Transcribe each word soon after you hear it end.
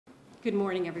Good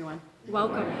morning, everyone.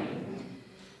 Welcome.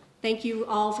 Thank you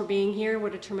all for being here.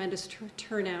 What a tremendous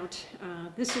turnout.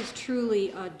 This is truly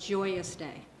a joyous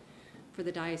day for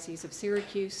the Diocese of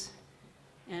Syracuse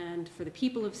and for the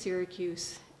people of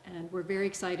Syracuse. And we're very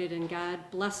excited, and God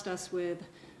blessed us with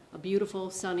a beautiful,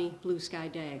 sunny, blue sky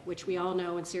day, which we all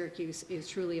know in Syracuse is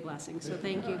truly a blessing. So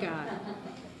thank you, God.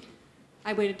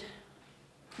 I would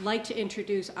like to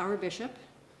introduce our bishop,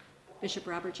 Bishop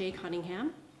Robert J.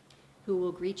 Cunningham, who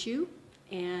will greet you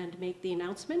and make the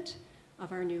announcement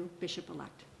of our new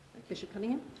bishop-elect. Bishop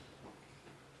Cunningham.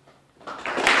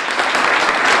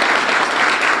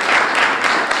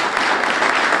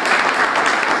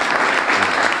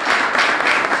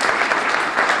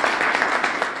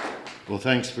 Well,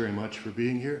 thanks very much for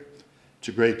being here. It's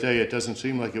a great day. It doesn't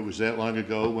seem like it was that long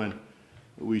ago when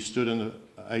I stood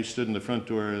in the front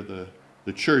door of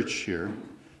the church here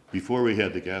before we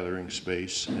had the gathering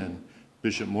space, and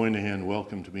Bishop Moynihan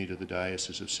welcomed me to the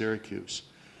Diocese of Syracuse.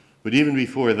 But even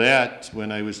before that,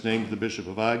 when I was named the Bishop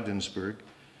of Ogdensburg,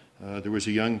 there was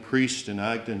a young priest in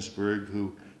Ogdensburg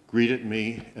who greeted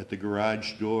me at the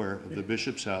garage door of the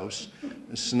bishop's house,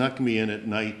 and snuck me in at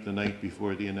night, the night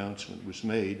before the announcement was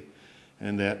made,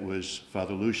 and that was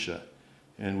Father Lucia.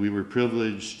 And we were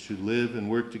privileged to live and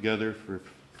work together for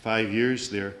 5 years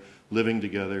there, living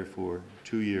together for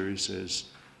 2 years as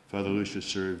Father Lucia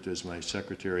served as my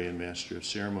secretary and master of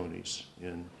ceremonies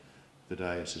in the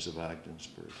Diocese of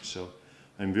Ogdensburg. So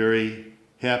I'm very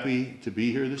happy to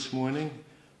be here this morning.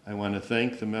 I want to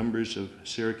thank the members of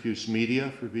Syracuse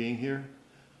Media for being here.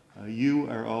 You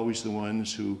are always the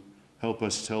ones who help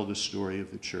us tell the story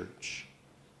of the church.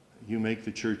 You make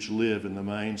the church live in the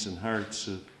minds and hearts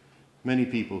of many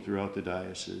people throughout the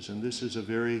diocese. And this is a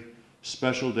very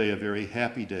special day, a very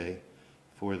happy day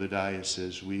for the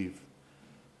diocese. We've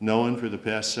known for the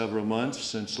past several months,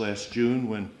 since last June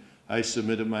when I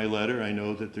submitted my letter, I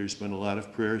know that there's been a lot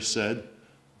of prayers said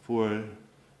for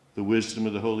the wisdom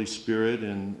of the Holy Spirit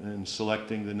in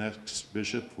selecting the next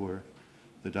bishop for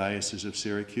the Diocese of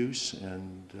Syracuse.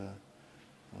 And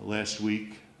last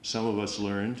week, some of us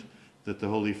learned that the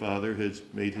Holy Father had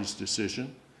made his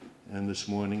decision, and this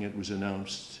morning it was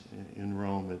announced in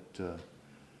Rome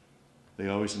they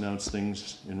always announce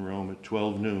things in Rome at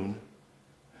 12 noon.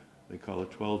 They call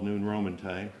it 12 noon Roman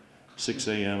time, 6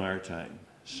 a.m. our time.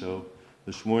 So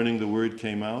this morning the word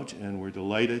came out, and we're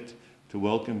delighted to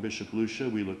welcome Bishop Lucia.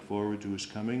 We look forward to his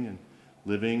coming and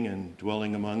living and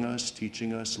dwelling among us,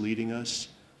 teaching us, leading us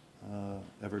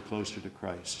ever closer to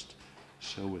Christ.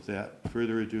 So with that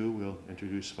further ado, we'll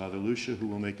introduce Father Lucia, who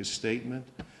will make a statement,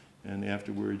 and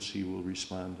afterwards he will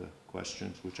respond to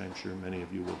questions, which I'm sure many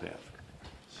of you will have.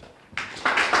 So.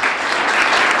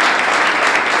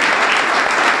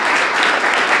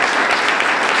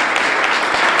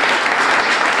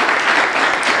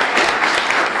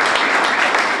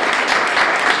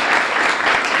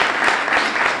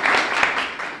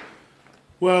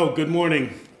 Well, good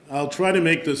morning. I'll try to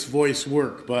make this voice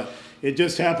work, but it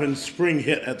just happened spring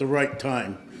hit at the right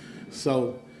time.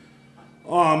 So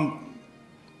I'm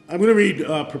going to read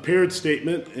a prepared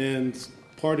statement, and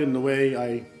pardon the way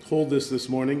I hold this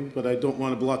morning, but I don't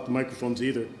want to block the microphones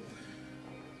either.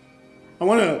 I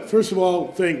want to, first of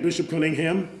all, thank Bishop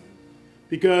Cunningham,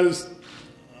 because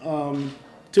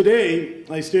today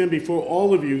I stand before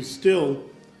all of you still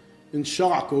in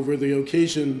shock over the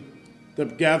occasion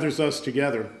that gathers us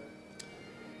together.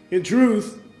 In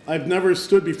truth, I've never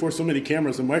stood before so many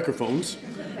cameras and microphones,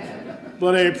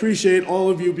 but I appreciate all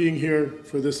of you being here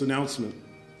for this announcement.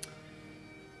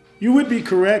 You would be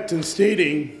correct in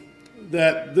stating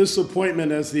that this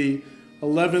appointment as the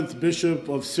 11th Bishop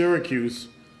of Syracuse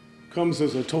comes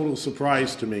as a total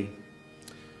surprise to me.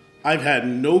 I've had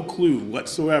no clue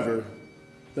whatsoever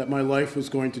that my life was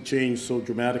going to change so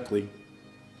dramatically.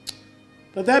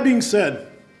 But that being said,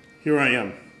 here I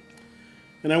am.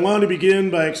 And I want to begin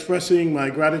by expressing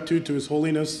my gratitude to His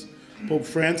Holiness, Pope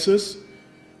Francis,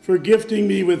 for gifting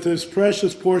me with this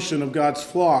precious portion of God's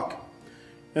flock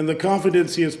and the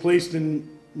confidence he has placed in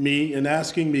me in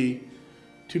asking me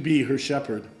to be her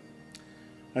shepherd.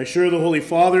 I assure the Holy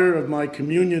Father of my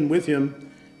communion with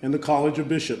him and the College of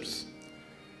Bishops,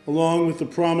 along with the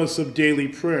promise of daily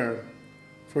prayer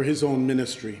for his own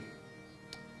ministry.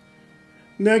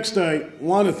 Next, I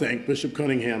want to thank Bishop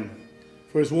Cunningham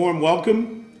for his warm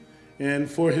welcome and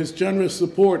for his generous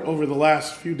support over the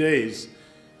last few days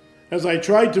as I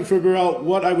tried to figure out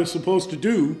what I was supposed to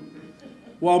do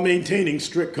while maintaining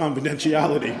strict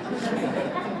confidentiality.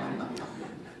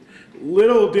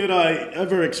 Little did I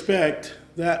ever expect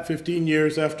that 15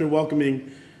 years after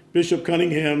welcoming Bishop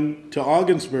Cunningham to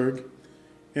Ogdensburg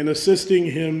and assisting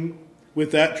him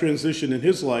with that transition in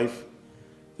his life,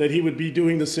 that he would be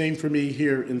doing the same for me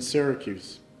here in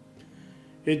Syracuse.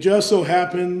 It just so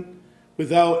happened,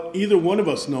 without either one of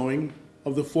us knowing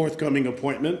of the forthcoming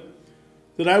appointment,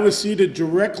 that I was seated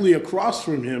directly across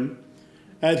from him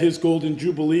at his Golden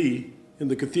Jubilee in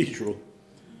the cathedral.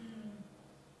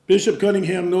 Bishop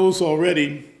Cunningham knows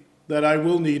already that I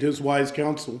will need his wise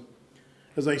counsel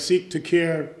as I seek to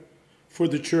care for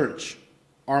the church,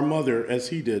 our mother, as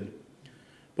he did.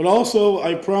 But also,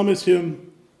 I promised him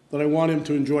that I want him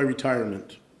to enjoy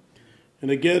retirement. And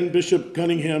again, Bishop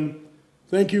Cunningham,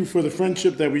 thank you for the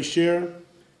friendship that we share,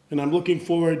 and I'm looking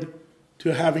forward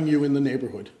to having you in the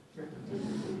neighborhood.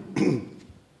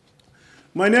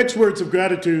 My next words of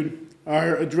gratitude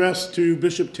are addressed to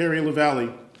Bishop Terry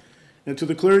LaValle and to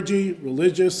the clergy,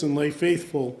 religious, and lay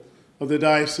faithful of the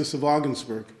Diocese of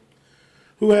Ogdensburg,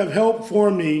 who have helped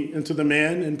form me into the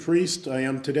man and priest I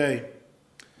am today.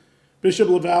 Bishop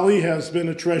LaValle has been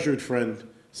a treasured friend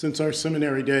since our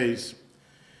seminary days.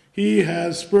 He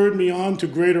has spurred me on to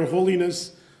greater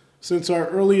holiness since our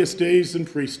earliest days in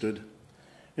priesthood,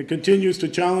 and continues to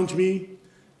challenge me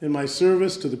in my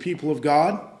service to the people of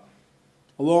God,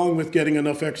 along with getting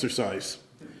enough exercise,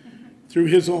 through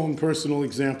his own personal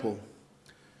example.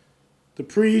 The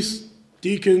priests,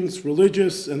 deacons,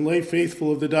 religious, and lay faithful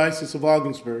of the Diocese of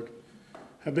Ogdensburg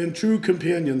have been true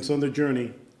companions on the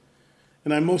journey,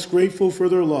 and I'm most grateful for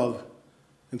their love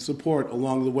and support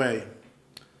along the way.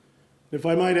 If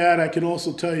I might add, I can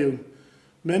also tell you,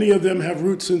 many of them have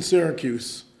roots in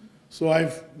Syracuse, so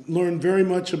I've learned very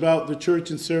much about the church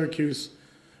in Syracuse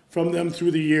from them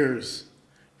through the years,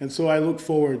 and so I look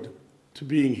forward to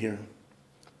being here.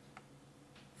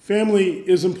 Family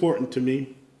is important to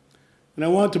me, and I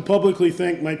want to publicly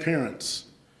thank my parents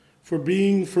for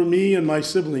being, for me and my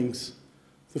siblings,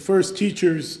 the first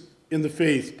teachers in the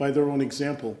faith by their own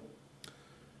example.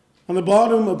 On the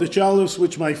bottom of the chalice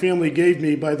which my family gave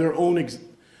me by their own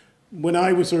when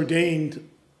I was ordained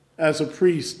as a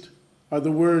priest are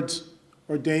the words,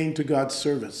 "ordained to God's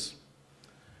service."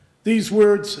 These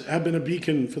words have been a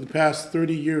beacon for the past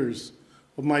 30 years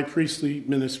of my priestly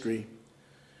ministry,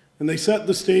 and they set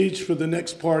the stage for the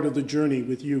next part of the journey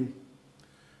with you.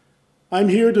 I'm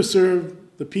here to serve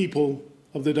the people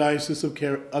of the Diocese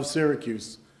of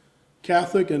Syracuse,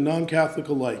 Catholic and non-Catholic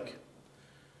alike.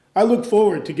 I look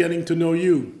forward to getting to know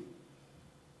you,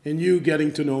 and you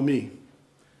getting to know me.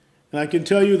 And I can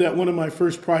tell you that one of my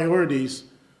first priorities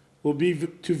will be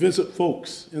to visit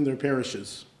folks in their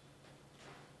parishes.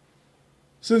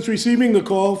 Since receiving the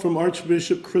call from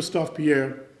Archbishop Christophe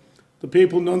Pierre, the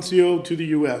papal nuncio to the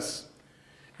U.S.,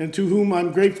 and to whom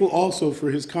I'm grateful also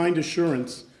for his kind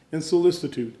assurance and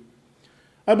solicitude,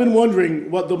 I've been wondering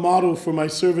what the motto for my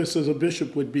service as a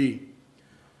bishop would be.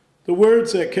 The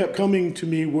words that kept coming to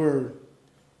me were,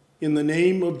 "In the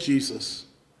name of Jesus."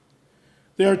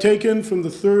 They are taken from the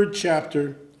 3rd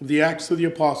chapter of the Acts of the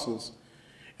Apostles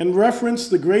and reference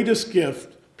the greatest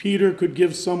gift Peter could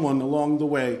give someone along the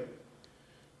way,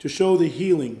 to show the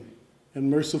healing and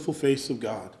merciful face of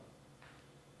God.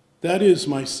 That is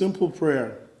my simple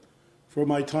prayer for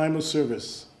my time of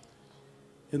service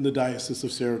in the Diocese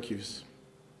of Syracuse.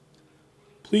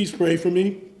 Please pray for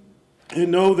me and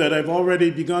know that I've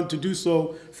already begun to do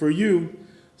so for you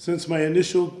since my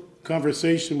initial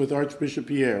conversation with Archbishop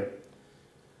Pierre.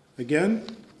 Again,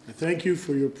 I thank you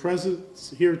for your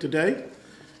presence here today,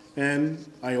 and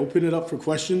I open it up for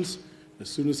questions as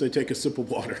soon as I take a sip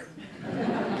of water.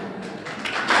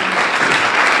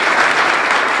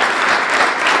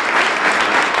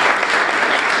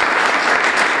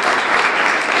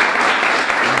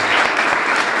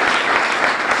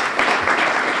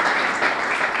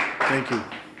 Thank you.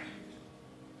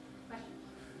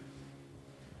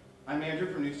 I'm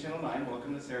Andrew from News Channel 9.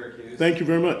 Welcome to Syracuse. Thank you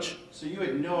very much. So you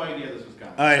had no idea this was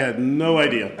coming? I had no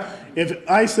idea. If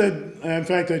I said, in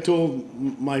fact, I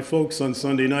told my folks on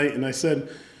Sunday night, and I said,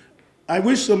 I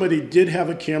wish somebody did have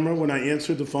a camera when I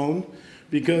answered the phone,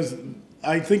 because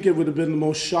I think it would have been the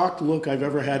most shocked look I've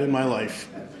ever had in my life.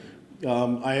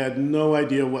 I had no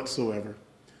idea whatsoever.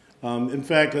 In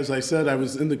fact, as I said, I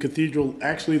was in the cathedral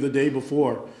actually the day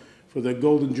before for the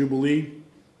Golden Jubilee,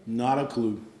 not a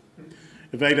clue.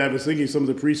 In fact, I was thinking some of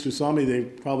the priests who saw me, they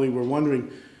probably were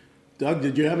wondering, Doug,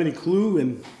 did you have any clue?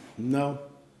 And no,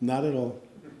 not at all.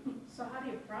 So how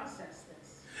do you process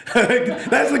this?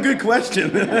 That's a good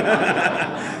question.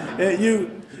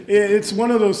 It's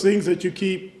one of those things that you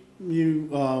keep,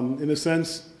 in a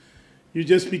sense, you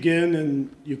just begin and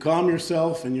you calm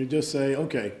yourself and you just say,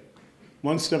 okay,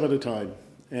 one step at a time.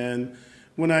 And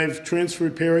when I've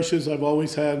transferred parishes, I've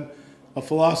always had a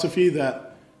philosophy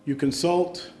that you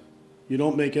consult, you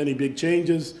don't make any big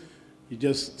changes, You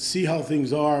just see how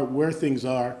things are, where things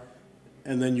are,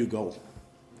 and then you go.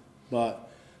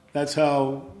 But that's the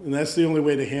only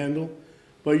way to handle.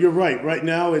 But you're right. Right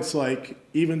now, it's like,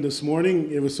 even this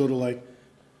morning, it was sort of like,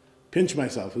 pinch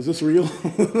myself. Is this real?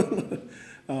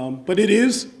 But it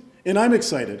is, and I'm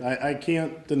excited. I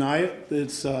can't deny it.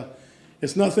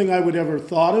 It's nothing I would ever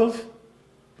thought of,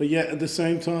 but yet at the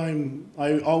same time,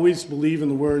 I always believe in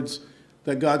the words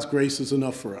that God's grace is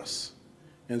enough for us.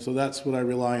 And so that's what I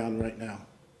rely on right now.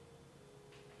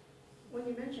 When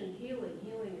you mentioned healing,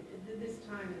 this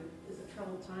time is a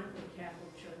troubled time for the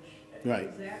Catholic Church. Right.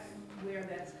 Is that where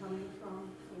that's coming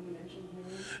from when you mentioned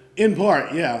healing? In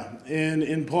part, yeah. And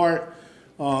in part,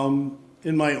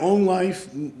 in my own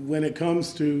life, when it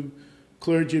comes to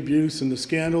clergy abuse and the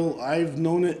scandal, I've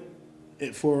known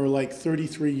it for like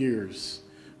 33 years.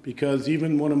 Because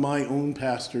even one of my own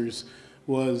pastors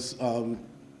was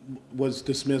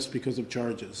dismissed because of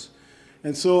charges.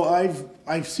 And so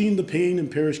I've seen the pain in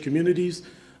parish communities.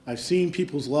 I've seen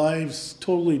people's lives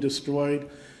totally destroyed.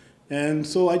 And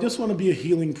so I just want to be a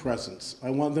healing presence. I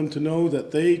want them to know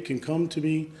that they can come to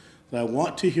me, that I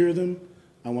want to hear them,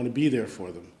 I want to be there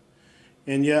for them.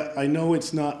 And yet I know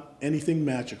it's not anything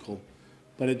magical,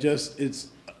 but it's,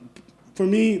 for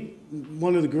me,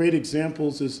 one of the great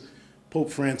examples is Pope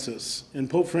Francis. And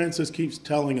Pope Francis keeps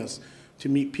telling us to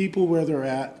meet people where they're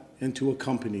at and to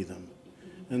accompany them.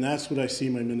 And that's what I see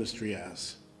my ministry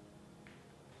as.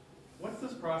 What's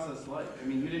this process like? I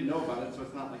mean, you didn't know about it, so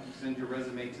it's not like you send your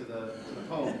resume to the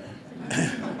Pope.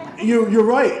 You're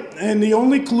right. And the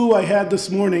only clue I had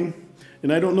this morning,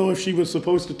 and I don't know if she was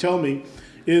supposed to tell me,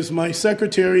 is my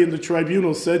secretary in the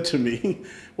tribunal said to me,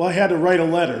 well, I had to write a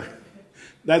letter.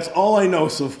 That's all I know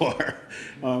so far.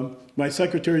 My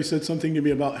secretary said something to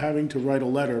me about having to write a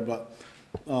letter, but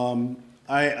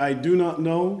I do not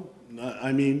know.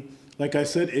 I mean, like I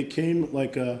said, it came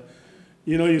like a,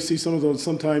 you see some of those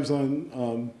sometimes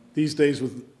on these days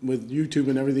with YouTube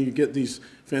and everything, you get these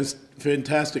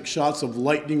fantastic shots of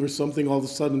lightning or something all of a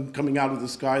sudden coming out of the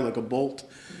sky like a bolt.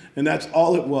 And that's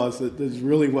all it was. It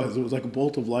really was. It was like a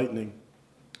bolt of lightning.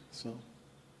 So.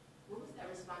 What was that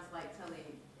response like telling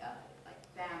like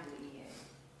family and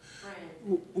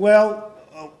friends? Well,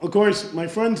 of course, my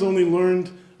friends only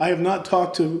learned. I have not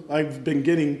talked to. I've been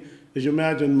getting, as you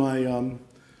imagine, my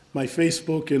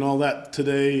Facebook and all that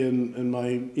today, and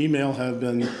my email have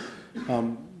been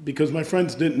because my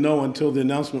friends didn't know until the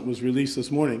announcement was released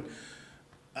this morning.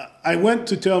 I went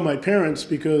to tell my parents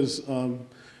because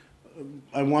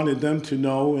I wanted them to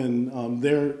know, and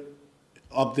they're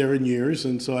up there in years,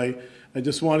 and so I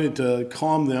just wanted to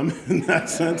calm them in that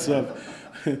sense of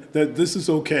that this is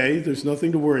okay, there's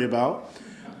nothing to worry about.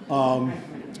 But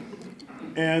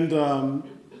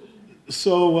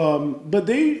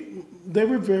they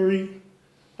were very,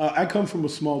 I come from a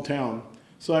small town,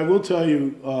 so I will tell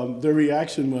you their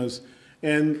reaction was,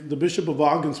 and the Bishop of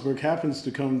Ogdensburg happens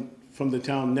to come from the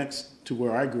town next to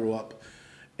where I grew up.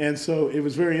 And so it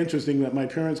was very interesting that my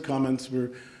parents' comments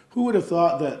were, who would have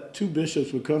thought that two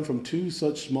bishops would come from two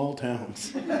such small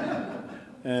towns?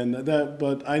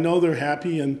 But I know they're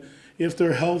happy, and if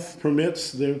their health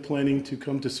permits, they're planning to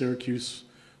come to Syracuse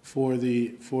for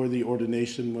the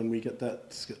ordination when we get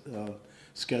that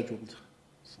scheduled.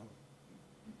 So.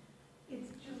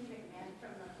 It's Julie McMahon from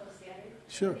the Post-Standard.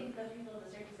 Sure. I think the people of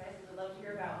the Syracuse Diocese would love to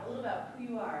hear a little about who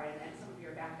you are and some of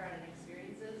your background and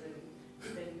experiences and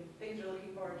things you're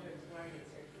looking forward to exploring at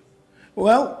Syracuse.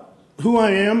 Well, who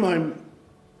I am,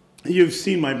 you've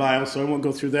seen my bio, so I won't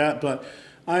go through that, but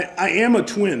I am a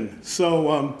twin.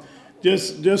 So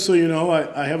just so you know,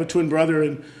 I have a twin brother,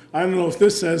 and I don't know if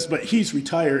this says, but he's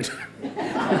retired.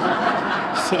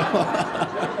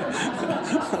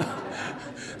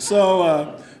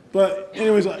 But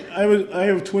anyways, I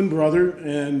have a twin brother,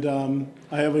 and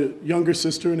I have a younger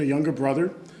sister and a younger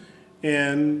brother.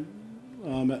 And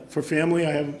for family,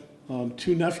 I have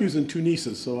 2 nephews and 2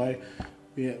 nieces, so I've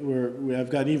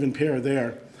got an even pair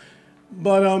there.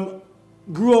 But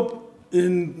grew up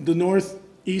in the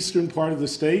northeastern part of the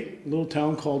state, a little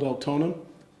town called Altona,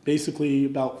 basically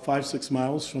about 5-6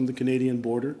 miles from the Canadian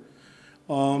border.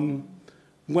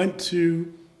 Went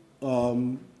to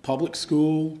public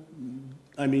school.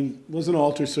 I mean, was an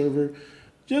altar server,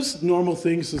 just normal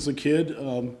things as a kid.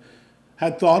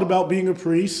 Had thought about being a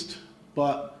priest,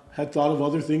 but had thought of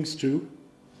other things too.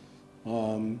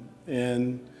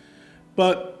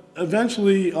 But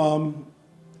eventually,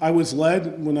 I was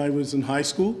led when I was in high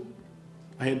school.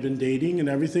 I had been dating and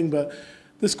everything, but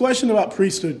this question about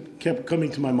priesthood kept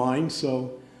coming to my mind,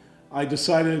 so I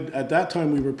decided at that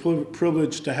time we were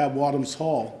privileged to have Wadham's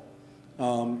Hall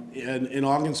in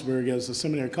Ogdensburg as a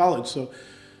seminary college. So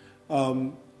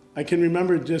I can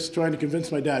remember just trying to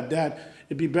convince my dad, Dad,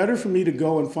 it'd be better for me to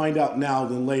go and find out now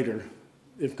than later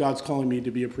if God's calling me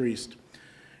to be a priest.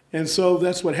 And so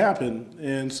that's what happened.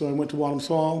 And so I went to Wadhams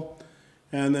Hall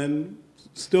and then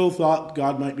still thought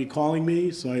God might be calling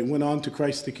me. So I went on to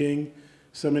Christ the King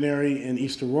Seminary in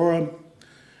East Aurora,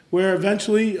 where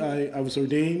eventually I was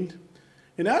ordained.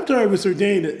 And after I was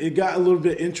ordained, it got a little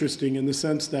bit interesting in the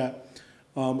sense that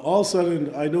all of a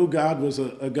sudden I know God was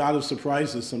a God of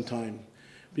surprises sometime,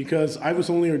 because I was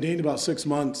only ordained about 6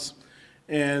 months,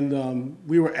 and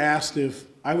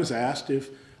I was asked if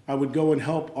I would go and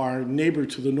help our neighbor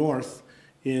to the north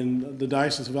in the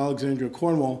Diocese of Alexandria,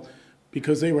 Cornwall,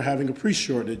 because they were having a priest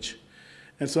shortage.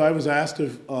 And so I was asked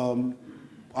if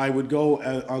I would go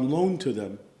on loan to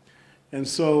them. And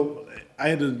so I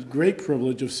had the great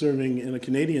privilege of serving in a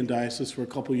Canadian diocese for a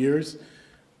couple years.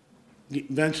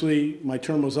 Eventually, my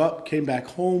term was up, came back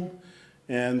home,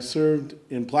 and served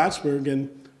in Plattsburgh, and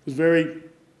was very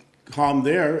calm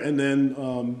there. And then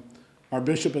our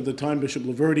bishop at the time, Bishop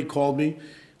Laverty, called me,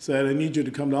 said, I need you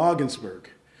to come to Ogdensburg.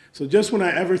 So just when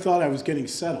I ever thought I was getting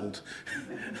settled,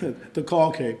 the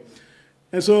call came.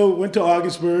 And so went to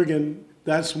Ogdensburg, and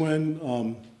that's when,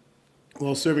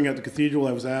 while serving at the cathedral,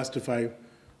 I was asked if I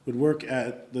would work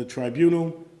at the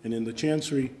tribunal and in the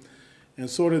chancery. And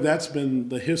sort of that's been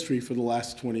the history for the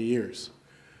last 20 years.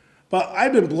 But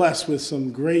I've been blessed with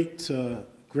some great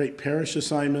parish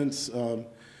assignments.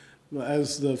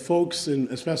 As the folks, and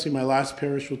especially my last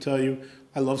parish will tell you,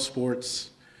 I love sports.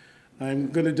 I'm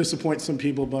going to disappoint some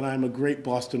people, but I'm a great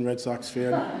Boston Red Sox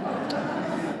fan.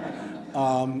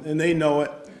 And they know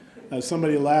it.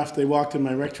 Somebody laughed. They walked in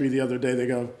my rectory the other day. They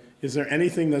go, is there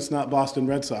anything that's not Boston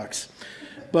Red Sox?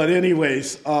 But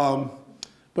anyways,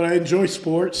 but I enjoy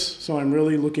sports, so I'm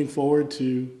really looking forward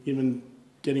to even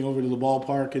getting over to the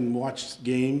ballpark and watch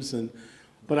games.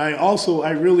 But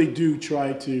I really do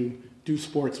try to do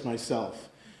sports myself.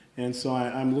 And so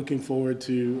I'm looking forward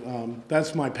to,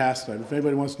 that's my pastime. If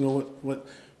anybody wants to know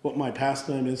what my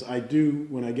pastime is, I do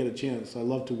when I get a chance. I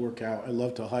love to work out. I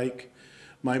love to hike.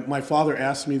 My father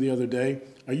asked me the other day,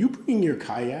 are you bringing your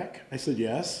kayak? I said,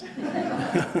 yes.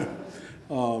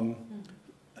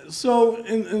 So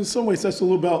in some ways, that's a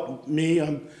little about me.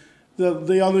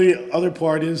 The other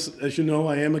part is, as you know,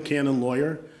 I am a canon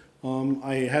lawyer.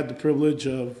 I had the privilege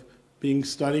of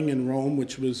studying in Rome,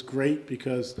 which was great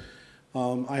because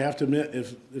I have to admit,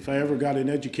 if I ever got an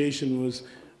education, was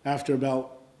after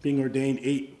about being ordained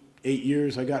eight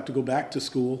years, I got to go back to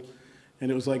school,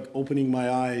 and it was like opening my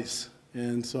eyes.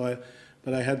 And so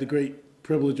but I had the great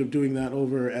privilege of doing that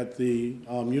over at the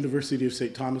University of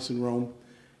St. Thomas in Rome.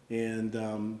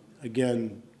 And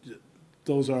again,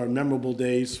 those are memorable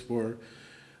days for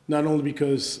not only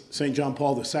because St. John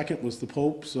Paul II was the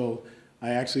Pope, so I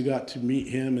actually got to meet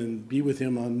him and be with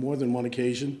him on more than one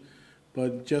occasion,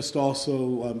 but just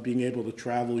also being able to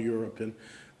travel Europe. And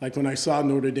like when I saw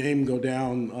Notre Dame go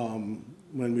down,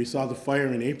 when we saw the fire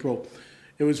in April,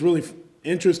 it was really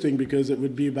interesting because it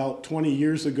would be about 20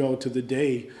 years ago to the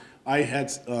day I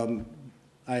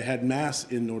had Mass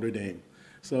in Notre Dame.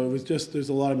 So it was just, there's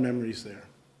a lot of memories there.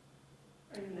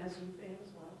 Are you an SU fan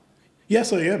as well?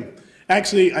 Yes, I am.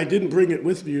 Actually, I didn't bring it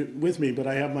with me, but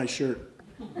I have my shirt.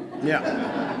 Yeah.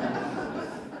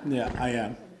 Yeah, I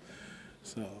am.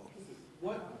 So.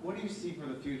 What do you see for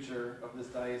the future of this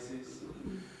diocese?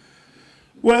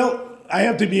 Well, I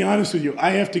have to be honest with you.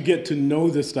 I have to get to know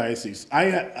this diocese.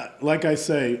 Like I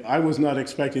say, I was not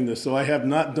expecting this, so I have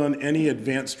not done any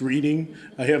advanced reading.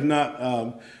 I have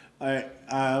not.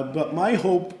 But my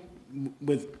hope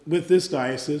with this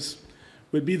diocese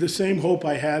would be the same hope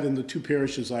I had in the two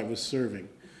parishes I was serving.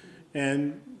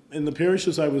 And in the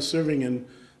parishes I was serving in,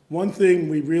 one thing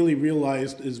we really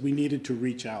realized is we needed to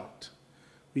reach out.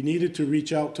 We needed to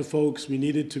reach out to folks. We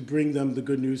needed to bring them the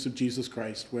good news of Jesus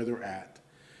Christ where they're at.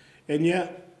 And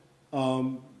yet,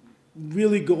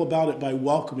 really go about it by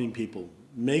welcoming people,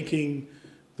 making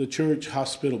the church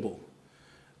hospitable.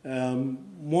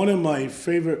 One of my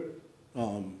favorite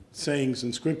sayings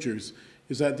in scriptures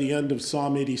is at the end of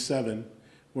Psalm 87,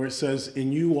 where it says,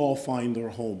 "In you all find their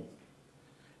home."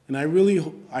 And I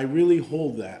really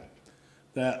hold that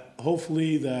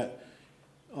hopefully that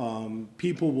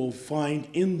people will find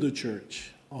in the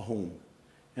church a home.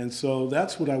 And so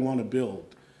that's what I want to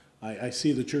build. I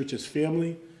see the church as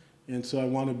family, and so I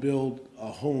want to build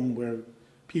a home where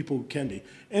people can be.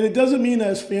 And it doesn't mean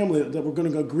as family that we're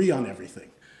going to agree on everything.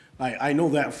 I know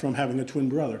that from having a twin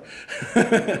brother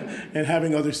and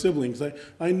having other siblings.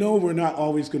 I know we're not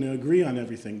always going to agree on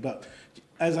everything, but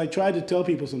as I try to tell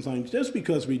people sometimes, just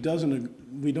because we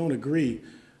don't agree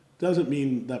doesn't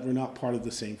mean that we're not part of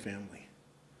the same family.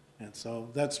 And so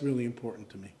that's really important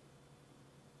to me.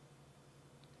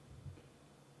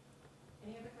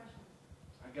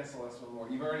 guess I'll ask one more.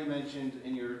 You've already mentioned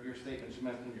in your statements, you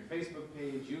mentioned your Facebook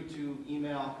page, YouTube,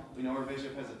 email. We know our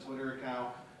bishop has a Twitter account.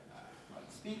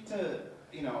 Speak to,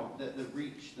 you know, the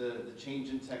reach, the change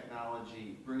in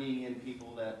technology, bringing in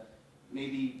people that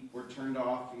maybe were turned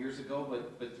off years ago,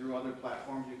 but through other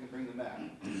platforms you can bring them back.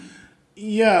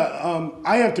 Yeah,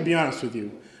 I have to be honest with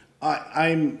you.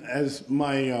 I'm, as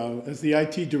the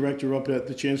IT director up at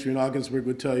the Chancery in Ogdensburg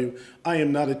would tell you, I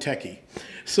am not a techie.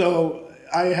 So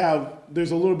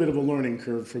there's a little bit of a learning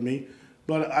curve for me,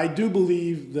 but I do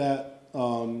believe that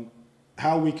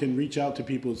how we can reach out to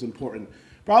people is important.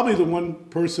 Probably the one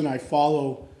person I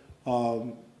follow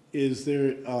is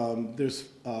there's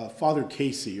Father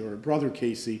Casey, or Brother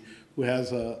Casey, who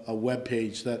has a web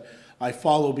page that I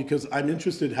follow because I'm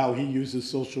interested how he uses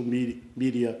social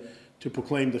media to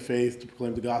proclaim the faith, to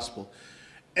proclaim the gospel.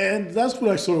 And that's what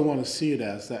I sort of want to see it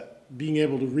as, that being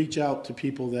able to reach out to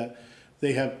people that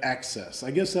they have access.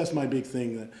 I guess that's my big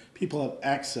thing, that people have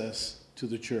access to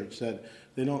the church, that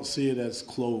they don't see it as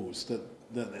closed,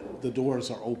 that the doors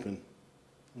are open.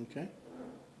 Okay?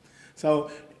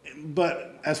 So,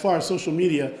 but as far as social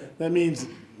media, that means,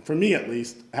 for me at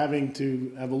least, having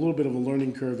to have a little bit of a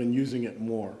learning curve and using it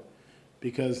more.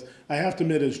 Because I have to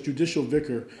admit, as judicial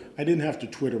vicar, I didn't have to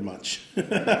Twitter much.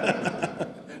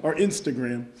 Or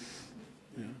Instagram.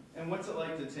 Yeah. And what's it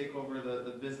like to take over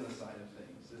the business side of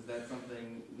things? Is that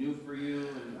something new for you?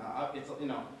 And it's, you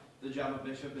know, the job of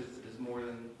bishop is more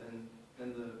than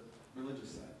the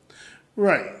religious side.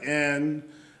 Right, and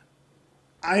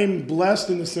I'm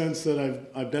blessed in the sense that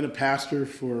I've been a pastor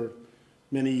for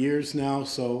many years now.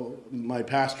 So my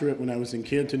pastorate, when I was in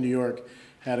Canton, New York,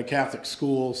 had a Catholic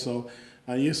school. So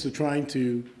I used to trying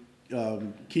to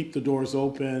keep the doors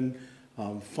open,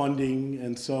 funding,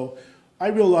 and so I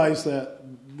realized that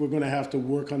we're going to have to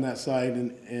work on that side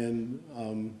and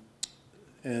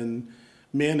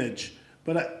manage.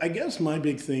 But I guess my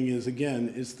big thing is,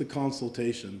 again, it's the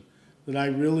consultation, that I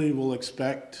really will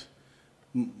expect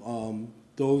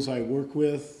those I work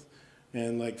with,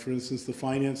 and like, for instance, the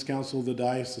Finance Council of the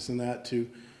Diocese and that, to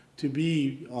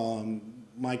be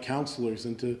my counselors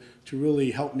and to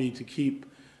really help me to keep,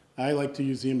 I like to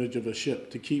use the image of a ship,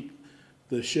 to keep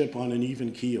the ship on an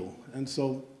even keel. And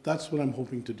so that's what I'm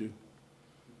hoping to do.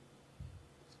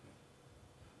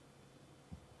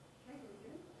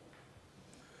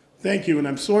 Thank you, and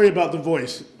I'm sorry about the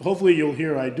voice. Hopefully you'll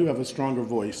hear I do have a stronger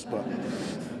voice, but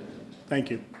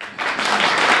thank you.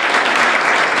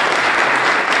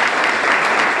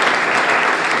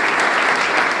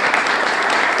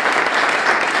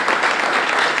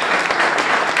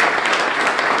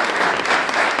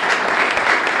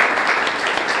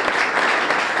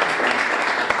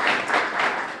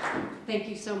 Thank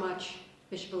you so much,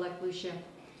 Bishop-elect Lucia.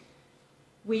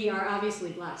 We are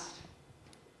obviously blessed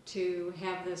to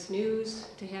have this news,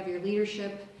 to have your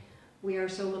leadership. We are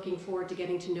so looking forward to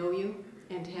getting to know you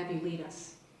and to have you lead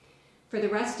us. For the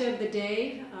rest of the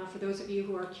day, for those of you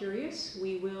who are curious,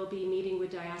 we will be meeting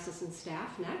with diocesan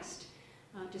staff next,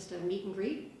 just a meet and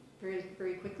greet very,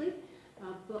 very quickly.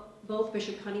 Both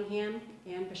Bishop Cunningham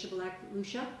and Bishop-elect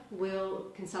Lucia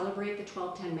can celebrate the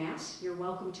 12:10 Mass. You're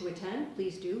welcome to attend.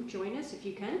 Please do join us if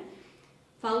you can.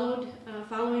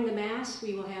 Following the Mass,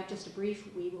 we will have just we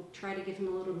will try to give him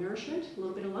a little nourishment, a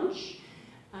little bit of lunch.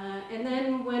 And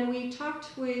then when we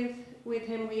talked with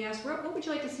him, we asked, what would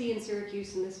you like to see in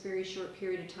Syracuse in this very short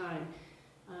period of time?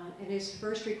 And his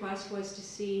first request was to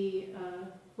see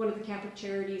one of the Catholic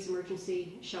Charities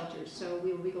emergency shelters. So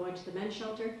we will be going to the men's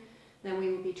shelter. Then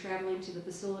we will be traveling to the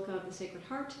Basilica of the Sacred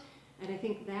Heart, and I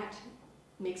think that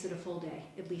makes it a full day,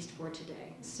 at least for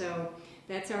today. So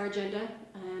that's our agenda,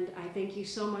 and I thank you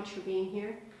so much for being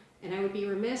here. And I would be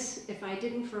remiss if I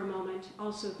didn't for a moment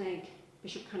also thank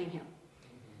Bishop Cunningham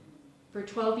for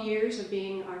 12 years of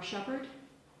being our shepherd,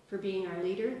 for being our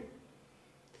leader,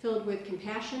 filled with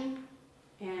compassion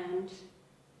and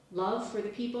love for the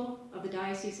people of the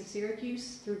Diocese of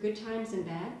Syracuse through good times and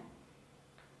bad.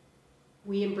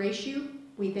 We embrace you,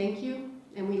 we thank you,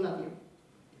 and we love you.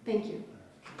 Thank you.